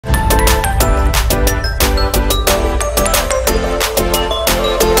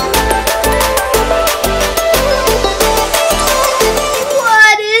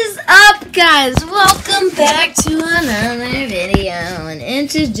back to another video, and in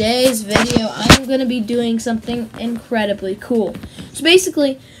today's video I'm going to be doing something incredibly cool. So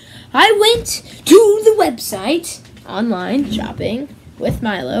basically, I went to the website, online shopping with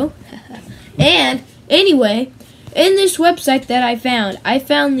Milo, and anyway, in this website that I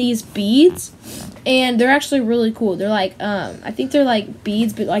found these beads, and they're actually really cool. They're like, I think they're like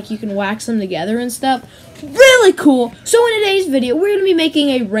beads, but like you can wax them together and stuff. Really cool. So in today's video, we're going to be making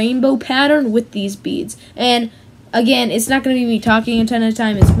a rainbow pattern with these beads. And again, it's not going to be me talking a ton of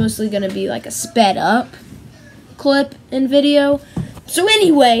time. It's mostly going to be like a sped up clip and video. So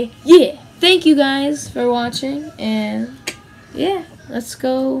anyway, yeah, thank you guys for watching. And yeah, let's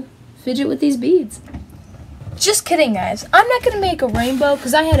go fidget with these beads. Just kidding, guys. I'm not going to make a rainbow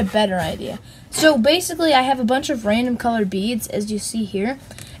because I had a better idea. So basically, I have a bunch of random colored beads, as you see here.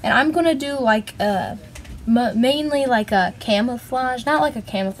 And I'm going to do like mainly like a camouflage, not like a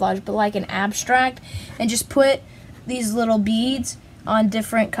camouflage, but like an abstract, and just put these little beads on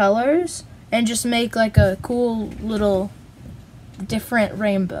different colors and just make like a cool little different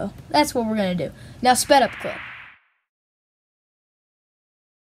rainbow. That's what we're going to do. Now, sped up clip.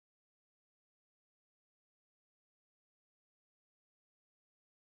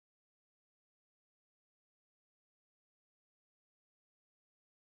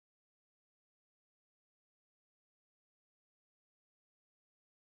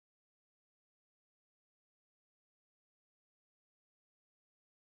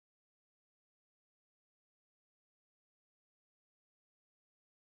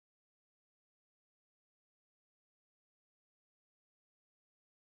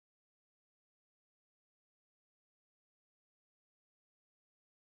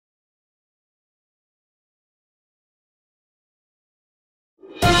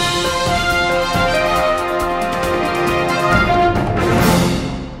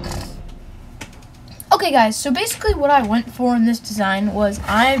 Okay guys, so basically what I went for in this design was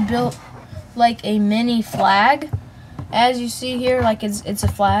I built like a mini flag. As you see here, like it's a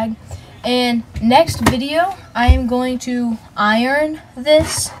flag. And next video, I am going to iron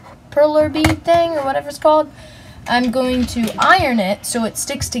this perler bead thing or whatever it's called. I'm going to iron it so it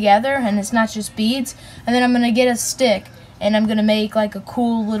sticks together and it's not just beads. And then I'm going to get a stick and I'm going to make like a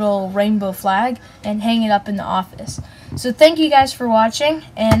cool little rainbow flag and hang it up in the office. So thank you guys for watching,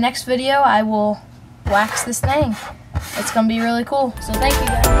 and next video I will wax this thing. It's gonna be really cool. So thank you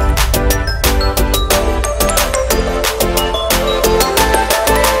guys.